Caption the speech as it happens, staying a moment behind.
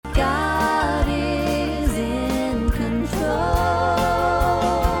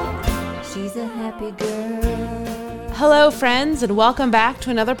Hello, friends, and welcome back to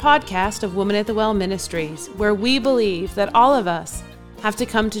another podcast of Woman at the Well Ministries, where we believe that all of us have to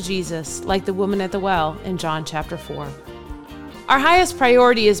come to Jesus like the woman at the well in John chapter 4. Our highest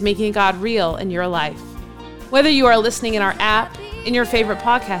priority is making God real in your life. Whether you are listening in our app, in your favorite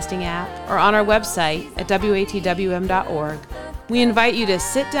podcasting app, or on our website at watwm.org, we invite you to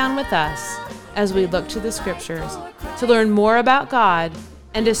sit down with us as we look to the scriptures to learn more about God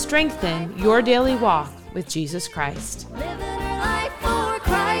and to strengthen your daily walk with Jesus Christ. Living her life for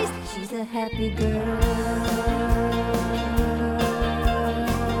Christ, she's a happy girl.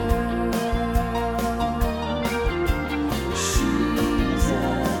 She's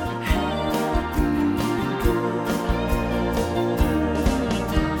a happy girl.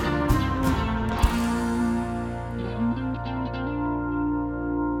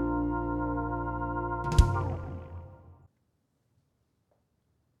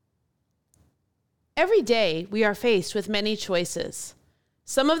 Every day, we are faced with many choices.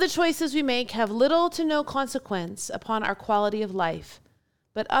 Some of the choices we make have little to no consequence upon our quality of life,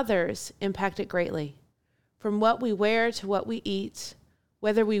 but others impact it greatly. From what we wear to what we eat,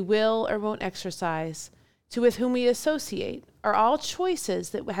 whether we will or won't exercise, to with whom we associate, are all choices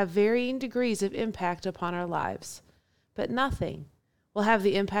that have varying degrees of impact upon our lives. But nothing will have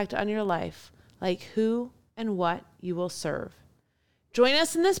the impact on your life like who and what you will serve. Join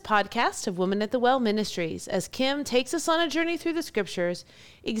us in this podcast of Women at the Well Ministries as Kim takes us on a journey through the scriptures,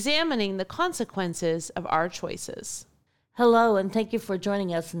 examining the consequences of our choices. Hello, and thank you for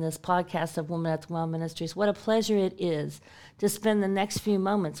joining us in this podcast of Women at the Well Ministries. What a pleasure it is to spend the next few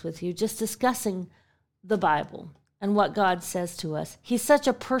moments with you just discussing the Bible and what God says to us. He's such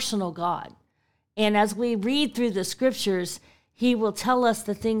a personal God. And as we read through the scriptures, He will tell us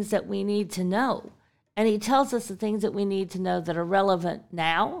the things that we need to know. And He tells us the things that we need to know that are relevant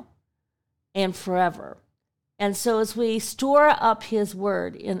now and forever. And so as we store up His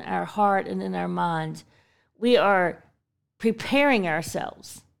word in our heart and in our mind, we are preparing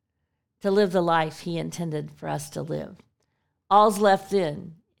ourselves to live the life He intended for us to live. All's left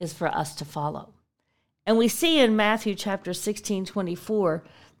then is for us to follow. And we see in Matthew chapter 16:24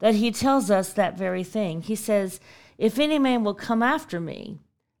 that He tells us that very thing. He says, "If any man will come after me,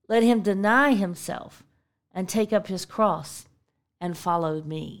 let him deny himself and take up his cross and follow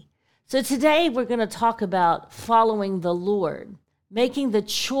me." So today we're going to talk about following the Lord, making the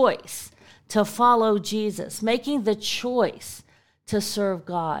choice to follow Jesus, making the choice to serve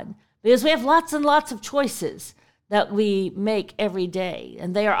God. Because we have lots and lots of choices that we make every day.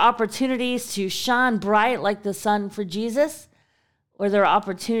 And they are opportunities to shine bright like the sun for Jesus, or there are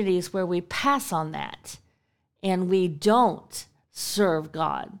opportunities where we pass on that and we don't serve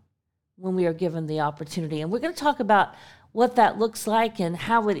God when we are given the opportunity. And we're going to talk about what that looks like and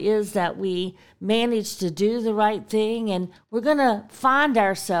how it is that we manage to do the right thing. And we're going to find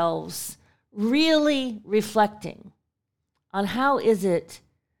ourselves really reflecting on how is it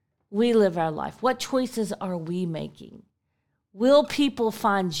we live our life? What choices are we making? Will people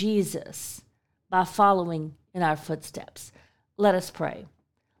find Jesus by following in our footsteps? Let us pray.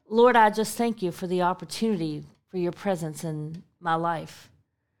 Lord, I just thank you for the opportunity for your presence in my life,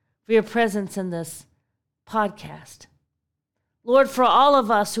 for your presence in this podcast. Lord, for all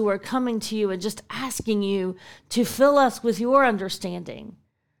of us who are coming to you and just asking you to fill us with your understanding,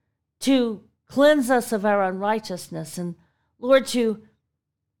 to cleanse us of our unrighteousness, and Lord, to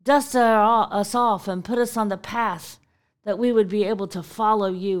dust us off and put us on the path that we would be able to follow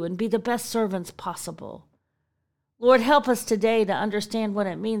you and be the best servants possible. Lord, help us today to understand what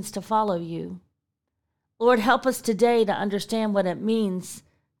it means to follow you. Lord, help us today to understand what it means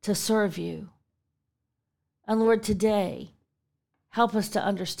to serve you. And Lord, today, help us to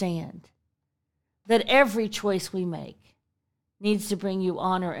understand that every choice we make needs to bring you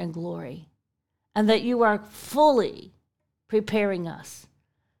honor and glory, and that you are fully preparing us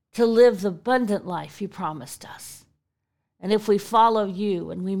to live the abundant life you promised us. And if we follow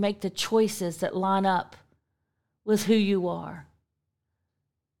you and we make the choices that line up with who you are,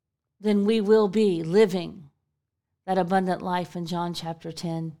 then we will be living that abundant life in John chapter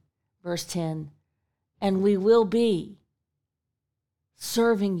 10, verse 10. And we will be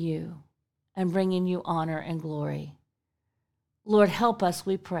serving you and bringing you honor and glory. Lord, help us,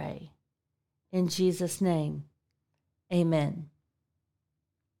 we pray. In Jesus' name, amen.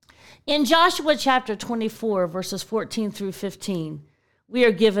 In Joshua chapter 24, verses 14 through 15, we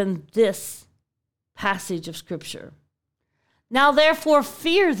are given this passage of Scripture. "Now therefore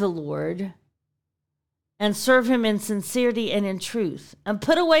fear the Lord and serve him in sincerity and in truth, and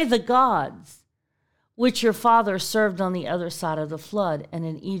put away the gods which your fathers served on the other side of the flood and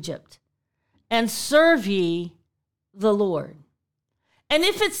in Egypt, and serve ye the Lord. And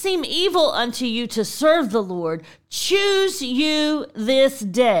if it seem evil unto you to serve the Lord, choose you this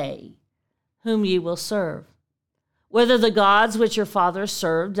day whom ye will serve, whether the gods which your fathers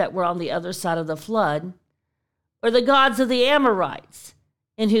served that were on the other side of the flood, or the gods of the Amorites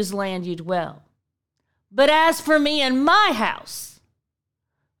in whose land you dwell. But as for me and my house,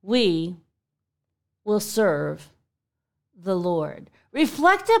 we will serve the Lord.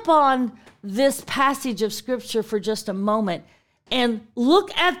 Reflect upon this passage of Scripture for just a moment and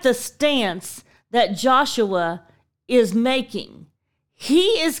look at the stance that Joshua is making.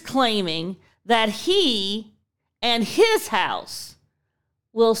 He is claiming that he and his house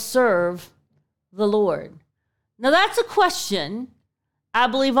will serve the Lord. Now, that's a question I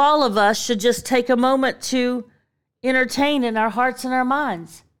believe all of us should just take a moment to entertain in our hearts and our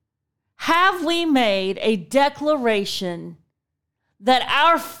minds. Have we made a declaration that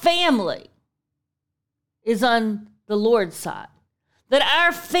our family is on the Lord's side? That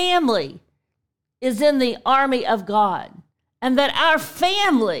our family is in the army of God, and that our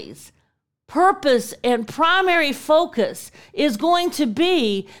family's purpose and primary focus is going to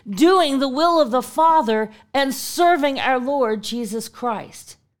be doing the will of the Father and serving our Lord Jesus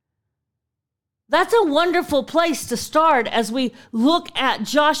Christ. That's a wonderful place to start as we look at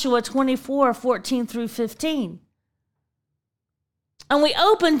Joshua 24, 14 through 15. And we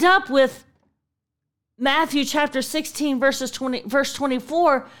opened up with Matthew chapter 16, verse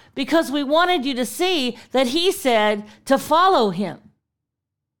 24, because we wanted you to see that he said to follow him.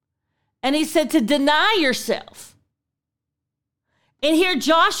 And he said to deny yourself. And here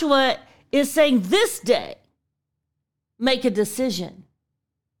Joshua is saying this day, make a decision.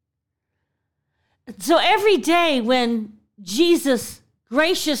 So every day when Jesus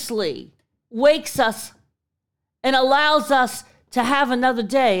graciously wakes us and allows us to have another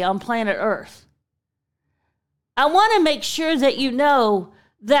day on planet Earth, I want to make sure that you know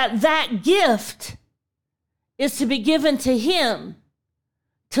that that gift is to be given to him,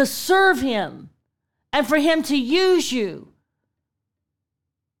 to serve him, and for him to use you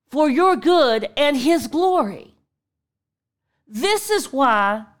for your good and his glory. This is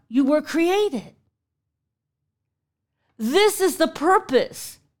why you were created. This is the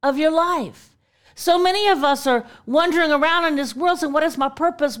purpose of your life. So many of us are wandering around in this world saying, what is my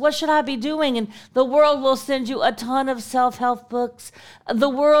purpose? What should I be doing? And the world will send you a ton of self-help books. The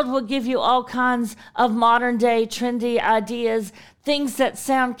world will give you all kinds of modern day trendy ideas, things that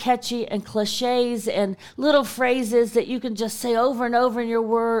sound catchy and cliches and little phrases that you can just say over and over in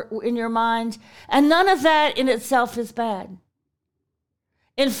your mind. And none of that in itself is bad.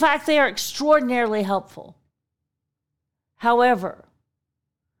 In fact, they are extraordinarily helpful. However,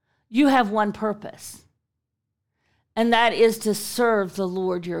 you have one purpose, and that is to serve the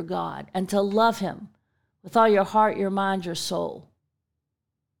Lord your God and to love him with all your heart, your mind, your soul.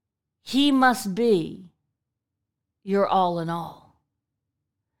 He must be your all in all.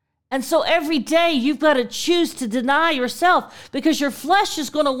 And so every day you've got to choose to deny yourself, because your flesh is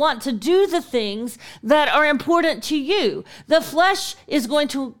going to want to do the things that are important to you. The flesh is going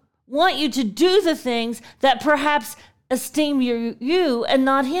to want you to do the things that perhaps esteem you and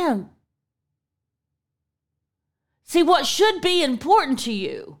not him. See, what should be important to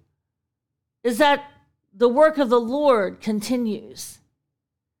you is that the work of the Lord continues,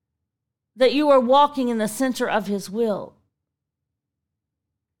 that you are walking in the center of his will,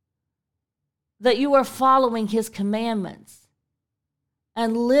 that you are following his commandments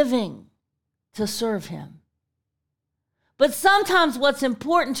and living to serve him. But sometimes what's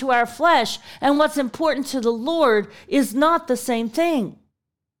important to our flesh and what's important to the Lord is not the same thing.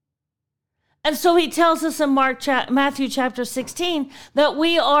 And so he tells us in Matthew chapter 16 that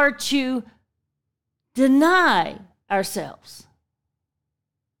we are to deny ourselves.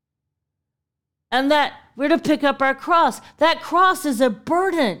 And that we're to pick up our cross. That cross is a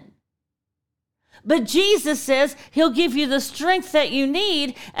burden. But Jesus says he'll give you the strength that you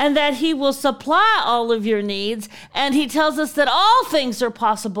need and that he will supply all of your needs. And he tells us that all things are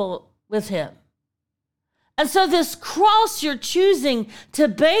possible with him. And so this cross you're choosing to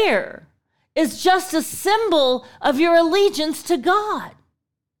bear is just a symbol of your allegiance to God.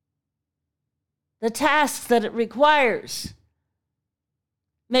 The tasks that it requires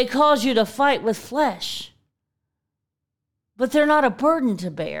may cause you to fight with flesh, but they're not a burden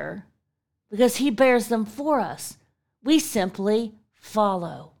to bear, because he bears them for us. We simply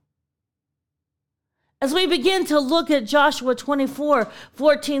follow. As we begin to look at Joshua 24,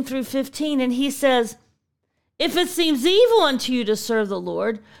 14 through 15, and he says, if it seems evil unto you to serve the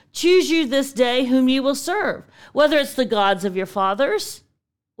Lord, choose you this day whom you will serve, whether it's the gods of your fathers,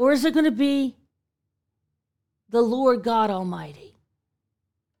 or is it going to be the Lord God Almighty.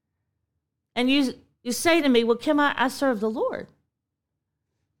 And you say to me, well, Kim, I serve the Lord.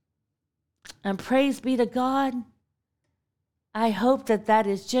 And praise be to God, I hope that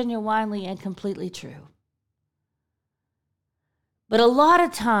is genuinely and completely true. But a lot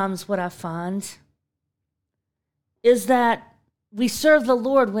of times what I find is that we serve the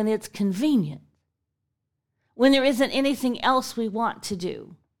Lord when it's convenient, when there isn't anything else we want to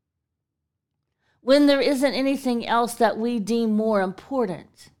do, when there isn't anything else that we deem more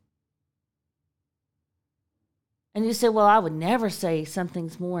important. And you say, well, I would never say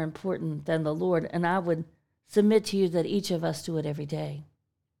something's more important than the Lord, and I would submit to you that each of us do it every day.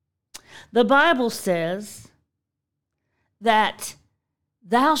 The Bible says that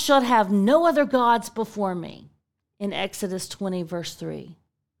thou shalt have no other gods before me in Exodus 20, verse 3.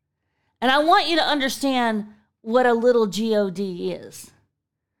 And I want you to understand what a little G-O-D is.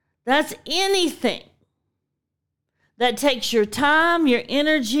 That's anything that takes your time, your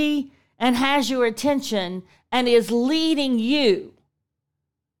energy, and has your attention and is leading you.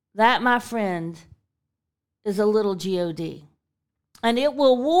 That, my friend, is a little G-O-D. And it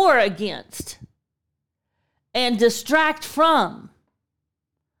will war against and distract from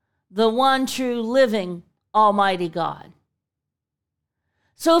the one true living Almighty God.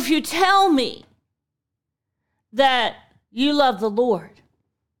 So if you tell me that you love the Lord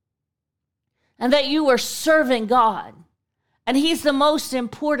and that you are serving God and He's the most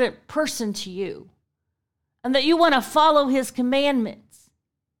important person to you and that you want to follow His commandments,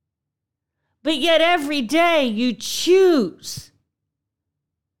 but yet every day you choose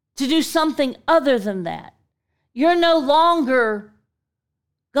to do something other than that, you're no longer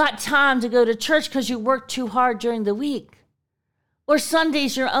got time to go to church because you worked too hard during the week, or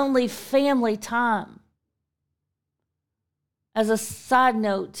Sunday's your only family time. As a side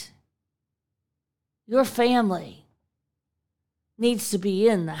note, your family needs to be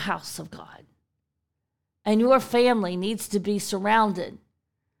in the house of God. And your family needs to be surrounded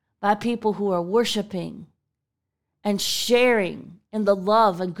by people who are worshiping and sharing in the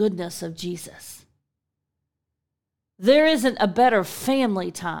love and goodness of Jesus. There isn't a better family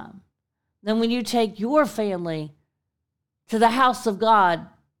time than when you take your family to the house of God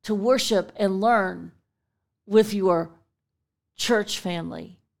to worship and learn with your church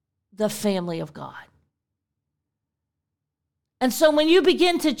family, the family of God. And so when you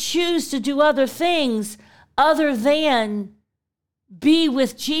begin to choose to do other things other than be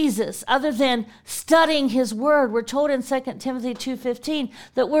with Jesus, other than studying His Word, we're told in 2 Timothy 2:15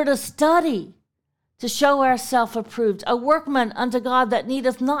 that we're to study to show ourselves approved, a workman unto God that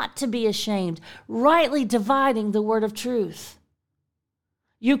needeth not to be ashamed, rightly dividing the word of truth.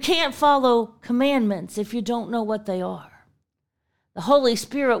 You can't follow commandments if you don't know what they are. The Holy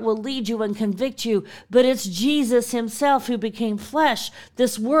Spirit will lead you and convict you, but it's Jesus Himself who became flesh,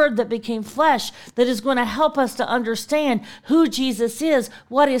 this Word that became flesh, that is going to help us to understand who Jesus is,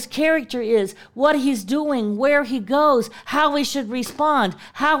 what His character is, what He's doing, where He goes, how we should respond,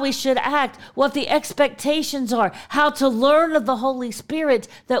 how we should act, what the expectations are, how to learn of the Holy Spirit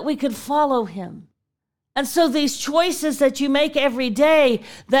that we could follow Him. And so these choices that you make every day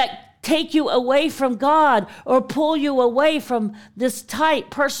that take you away from God or pull you away from this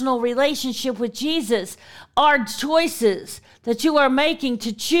tight personal relationship with Jesus are choices that you are making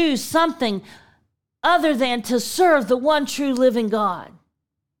to choose something other than to serve the one true living God.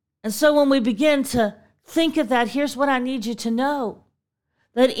 And so when we begin to think of that, here's what I need you to know: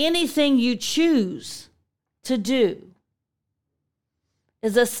 that anything you choose to do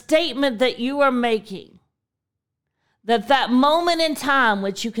is a statement that you are making that moment in time,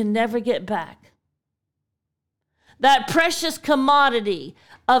 which you can never get back, that precious commodity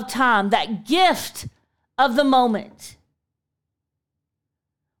of time, that gift of the moment,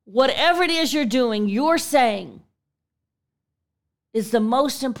 whatever it is you're doing, you're saying is the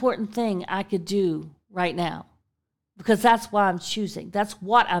most important thing I could do right now, because that's why I'm choosing. That's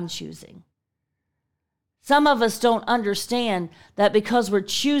what I'm choosing. Some of us don't understand that because we're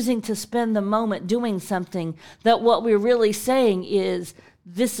choosing to spend the moment doing something, that what we're really saying is,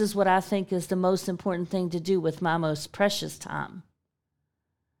 this is what I think is the most important thing to do with my most precious time.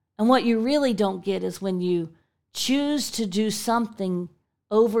 And what you really don't get is when you choose to do something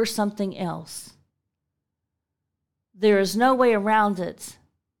over something else. There is no way around it.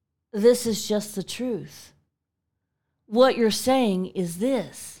 This is just the truth. What you're saying is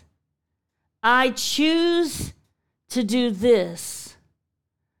this: I choose to do this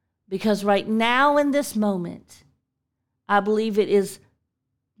because right now in this moment, I believe it is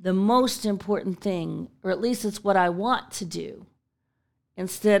the most important thing, or at least it's what I want to do,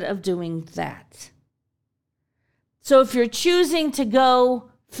 instead of doing that. So if you're choosing to go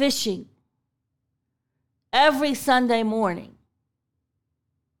fishing every Sunday morning,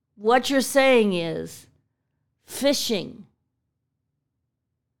 what you're saying is fishing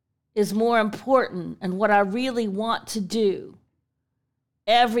is more important and what I really want to do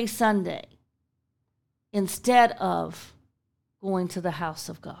every Sunday instead of going to the house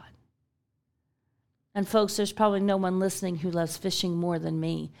of God. And folks, there's probably no one listening who loves fishing more than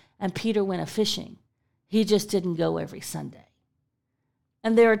me. And Peter went a-fishing. He just didn't go every Sunday.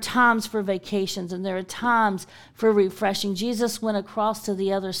 And there are times for vacations and there are times for refreshing. Jesus went across to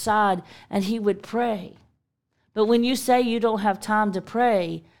the other side and he would pray. But when you say you don't have time to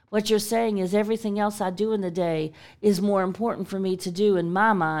pray, what you're saying is everything else I do in the day is more important for me to do in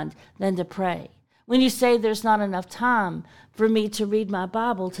my mind than to pray. When you say there's not enough time for me to read my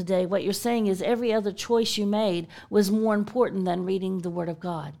Bible today, what you're saying is every other choice you made was more important than reading the Word of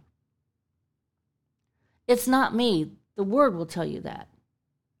God. It's not me. The Word will tell you that.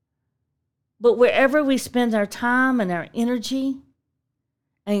 But wherever we spend our time and our energy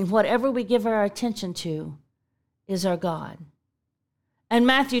and whatever we give our attention to is our God. And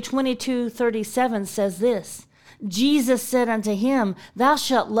Matthew 22:37 says this, Jesus said unto him, Thou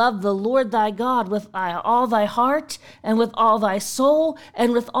shalt love the Lord thy God with all thy heart and with all thy soul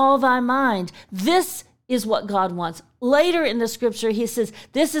and with all thy mind. This is what God wants. Later in the scripture, he says,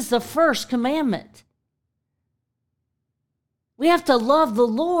 this is the first commandment. We have to love the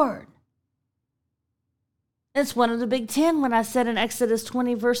Lord. It's one of the big 10 when I said in Exodus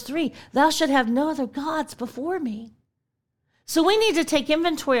 20, verse 3, Thou shalt have no other gods before me. So we need to take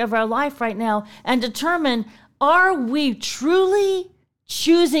inventory of our life right now and determine, are we truly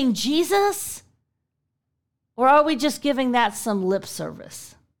choosing Jesus? Or are we just giving that some lip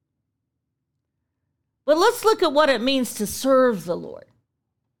service? But let's look at what it means to serve the Lord.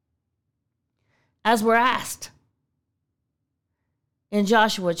 As we're asked in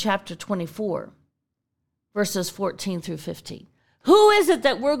Joshua chapter 24, verses 14 through 15. Who is it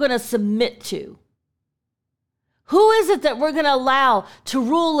that we're going to submit to? Who is it that we're going to allow to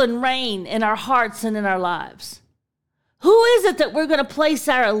rule and reign in our hearts and in our lives? Who is it that we're going to place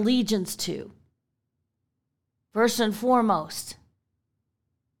our allegiance to? First and foremost,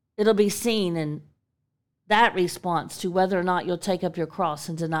 it'll be seen in that response to whether or not you'll take up your cross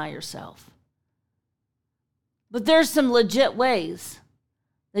and deny yourself. But there's some legit ways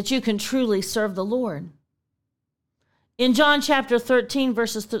that you can truly serve the Lord. In John chapter 13,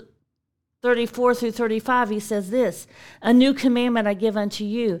 verses 34 through 35, he says this, A new commandment I give unto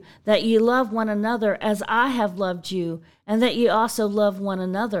you, that ye love one another as I have loved you, and that ye also love one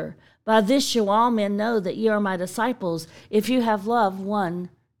another. By this shall all men know that ye are my disciples, if you have love one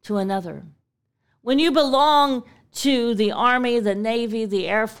to another. When you belong to the Army, the Navy, the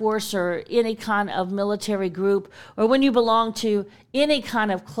Air Force, or any kind of military group, or when you belong to any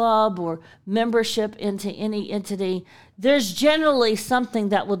kind of club or membership into any entity, there's generally something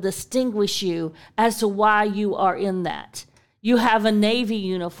that will distinguish you as to why you are in that. You have a Navy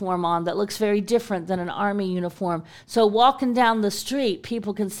uniform on that looks very different than an Army uniform. So walking down the street,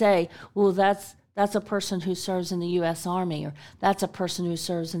 people can say, well, that's a person who serves in the U.S. Army, or that's a person who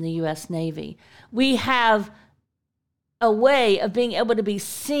serves in the U.S. Navy. We have a way of being able to be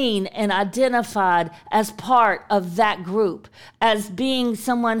seen and identified as part of that group, as being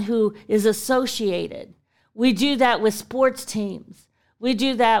someone who is associated. We do that with sports teams. We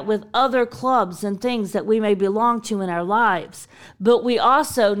do that with other clubs and things that we may belong to in our lives. But we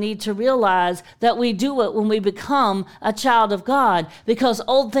also need to realize that we do it when we become a child of God, because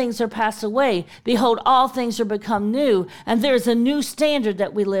old things are passed away. Behold, all things are become new, and there's a new standard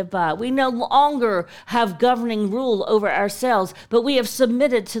that we live by. We no longer have governing rule over ourselves, but we have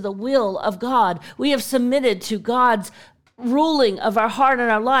submitted to the will of God. We have submitted to God's ruling of our heart and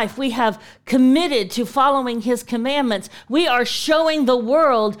our life. We have committed to following his commandments. We are showing the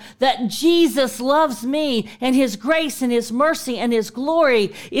world that Jesus loves me, and his grace and his mercy and his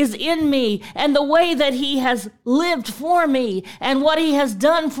glory is in me, and the way that he has lived for me and what he has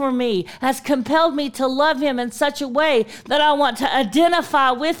done for me has compelled me to love him in such a way that I want to identify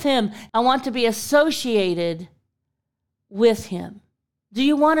with him. I want to be associated with him. Do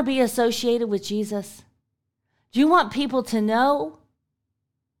you want to be associated with Jesus? Do you want people to know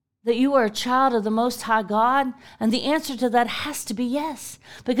that you are a child of the Most High God? And the answer to that has to be yes.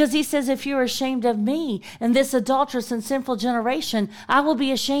 Because he says, if you're ashamed of me in this adulterous and sinful generation, I will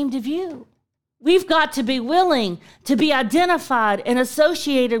be ashamed of you. We've got to be willing to be identified and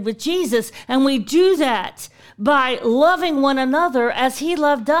associated with Jesus. And we do that by loving one another as he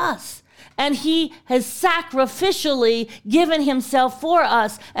loved us. And he has sacrificially given himself for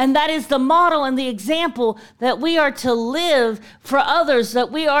us. And that is the model and the example that we are to live for others,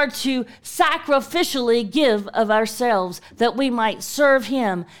 that we are to sacrificially give of ourselves, that we might serve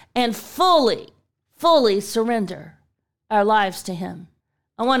him and fully surrender our lives to him.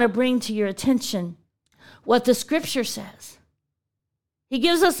 I want to bring to your attention what the scripture says. He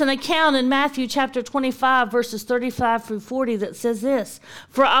gives us an account in Matthew chapter 25, verses 35 through 40 that says this,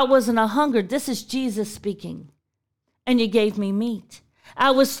 "For I was an hungered," this is Jesus speaking, "and you gave me meat.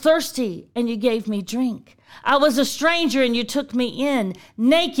 I was thirsty, and you gave me drink. I was a stranger, and you took me in.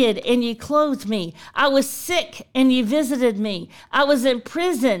 Naked, and you clothed me. I was sick, and you visited me. I was in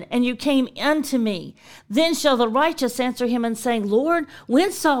prison, and you came unto me. Then shall the righteous answer him and say, Lord,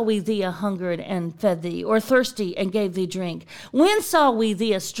 when saw we thee a hungered and fed thee, or thirsty and gave thee drink? When saw we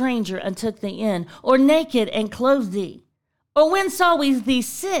thee a stranger and took thee in, or naked and clothed thee? Or when saw we thee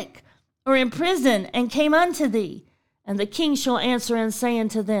sick, or in prison and came unto thee?" And the king shall answer and say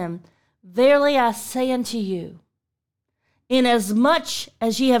unto them, "Verily I say unto you, inasmuch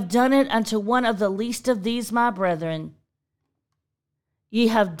as ye have done it unto one of the least of these my brethren, ye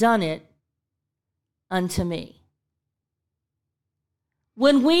have done it unto me."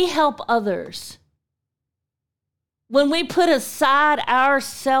 When we help others, when we put aside our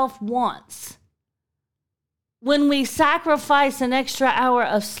self-wants, when we sacrifice an extra hour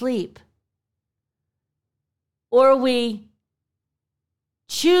of sleep, or we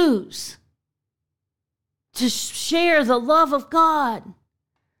choose to share the love of God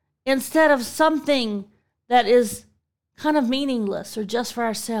instead of something that is kind of meaningless or just for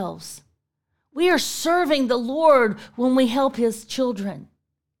ourselves, we are serving the Lord when we help his children.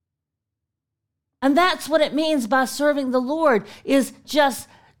 And that's what it means by serving the Lord, is just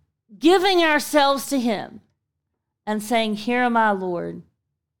giving ourselves to him and saying, "Here am I, Lord,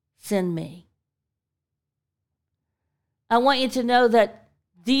 send me." I want you to know that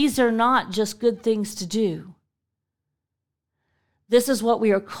these are not just good things to do. This is what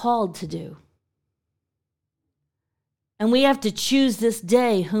we are called to do. And we have to choose this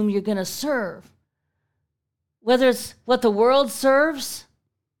day whom you're going to serve. Whether it's what the world serves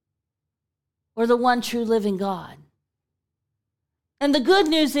or the one true living God. And the good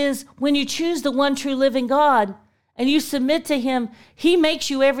news is, when you choose the one true living God and you submit to him, he makes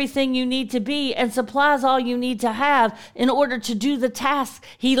you everything you need to be and supplies all you need to have in order to do the task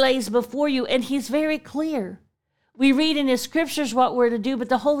he lays before you. And he's very clear. We read in his scriptures what we're to do, but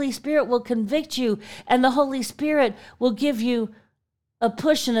the Holy Spirit will convict you, and the Holy Spirit will give you a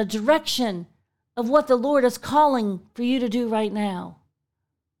push and a direction of what the Lord is calling for you to do right now.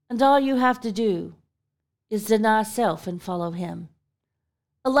 And all you have to do is deny self and follow him.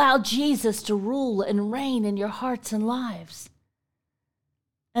 Allow Jesus to rule and reign in your hearts and lives.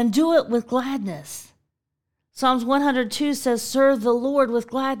 And do it with gladness. Psalms 102 says, "Serve the Lord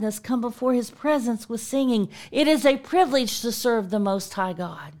with gladness, come before his presence with singing." It is a privilege to serve the Most High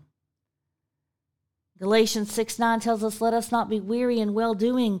God. Galatians 6:9 tells us, "Let us not be weary in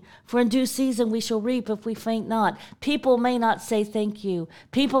well-doing, for in due season we shall reap if we faint not." People may not say thank you.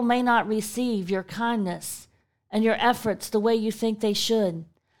 People may not receive your kindness and your efforts the way you think they should.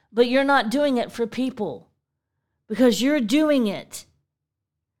 But you're not doing it for people, because you're doing it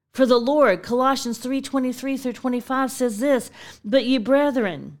for the Lord. Colossians 3:23 through 25 says this, "But ye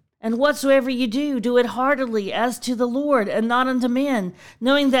brethren, and whatsoever ye do, do it heartily as to the Lord, and not unto men,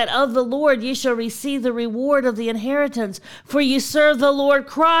 knowing that of the Lord ye shall receive the reward of the inheritance. For ye serve the Lord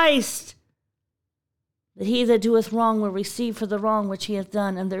Christ. But he that doeth wrong will receive for the wrong which he hath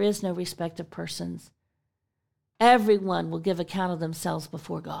done, and there is no respect of persons." Everyone will give account of themselves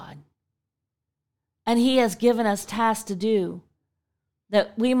before God. And he has given us tasks to do,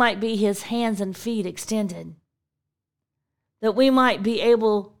 that we might be his hands and feet extended, that we might be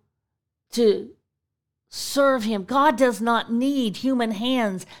able to serve him. God does not need human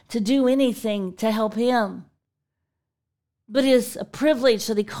hands to do anything to help him. But it is a privilege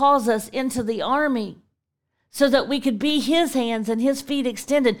that he calls us into the army so that we could be his hands and his feet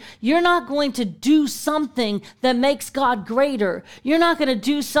extended. You're not going to do something that makes God greater. You're not going to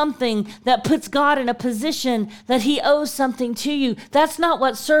do something that puts God in a position that he owes something to you. That's not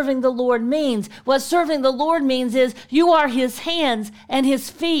what serving the Lord means. What serving the Lord means is you are his hands and his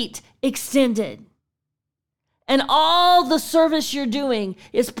feet extended. And all the service you're doing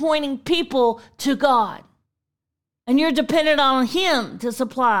is pointing people to God. And you're dependent on him to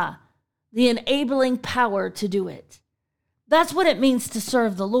supply the enabling power to do it. That's what it means to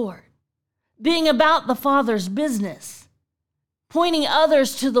serve the Lord. Being about the Father's business, pointing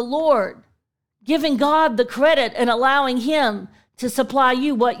others to the Lord, giving God the credit and allowing him to supply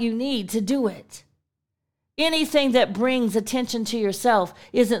you what you need to do it. Anything that brings attention to yourself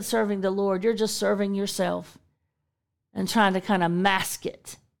isn't serving the Lord. You're just serving yourself and trying to kind of mask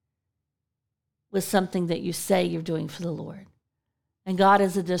it with something that you say you're doing for the Lord. And God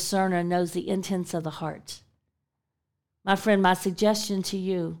is a discerner and knows the intents of the heart. My friend, my suggestion to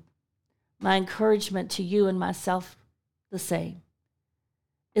you, my encouragement to you and myself the same,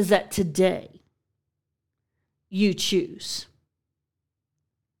 is that today you choose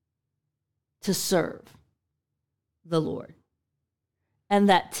to serve the Lord. And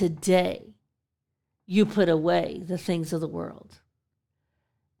that today you put away the things of the world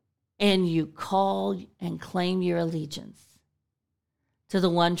and you call and claim your allegiance to the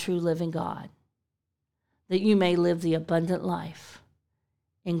one true living God, that you may live the abundant life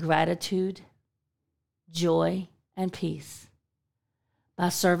in gratitude, joy, and peace by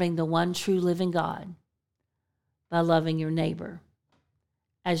serving the one true living God, by loving your neighbor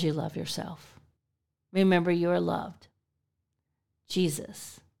as you love yourself. Remember, you are loved.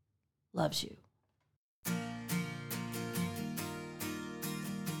 Jesus loves you.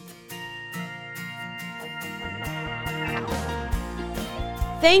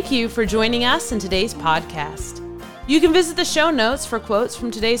 Thank you for joining us in today's podcast. You can visit the show notes for quotes from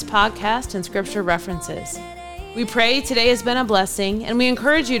today's podcast and scripture references. We pray today has been a blessing, and we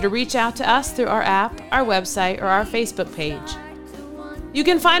encourage you to reach out to us through our app, our website, or our Facebook page. You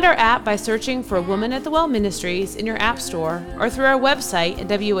can find our app by searching for Woman at the Well Ministries in your app store or through our website at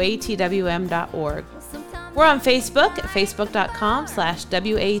watwm.org. We're on Facebook at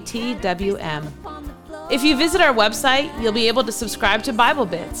facebook.com/watwm. If you visit our website, you'll be able to subscribe to Bible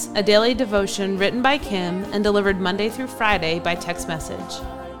Bits, a daily devotion written by Kim and delivered Monday through Friday by text message.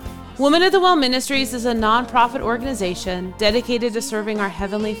 Woman at the Well Ministries is a nonprofit organization dedicated to serving our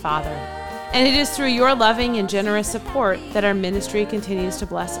Heavenly Father, and it is through your loving and generous support that our ministry continues to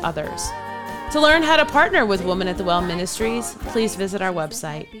bless others. To learn how to partner with Woman at the Well Ministries, please visit our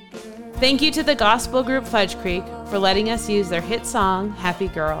website. Thank you to the gospel group Fudge Creek for letting us use their hit song, Happy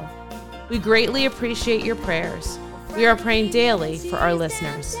Girl. We greatly appreciate your prayers. We are praying daily for our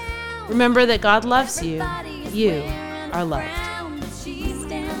listeners. Remember that God loves you. You are loved. She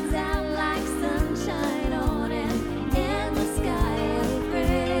stands out like sunshine on an endless sky of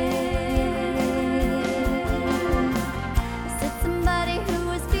gray. I said somebody who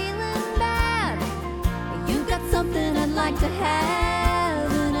was feeling bad, you got something I'd like to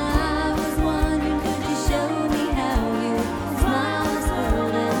have, and I was wondering, could you show me how you smile this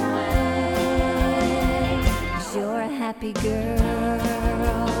world away? 'Cause you're a happy girl.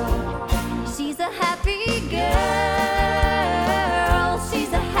 She's a happy girl.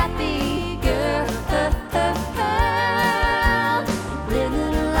 She's a happy girl.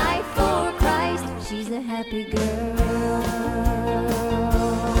 Living a life for Christ. She's a happy girl.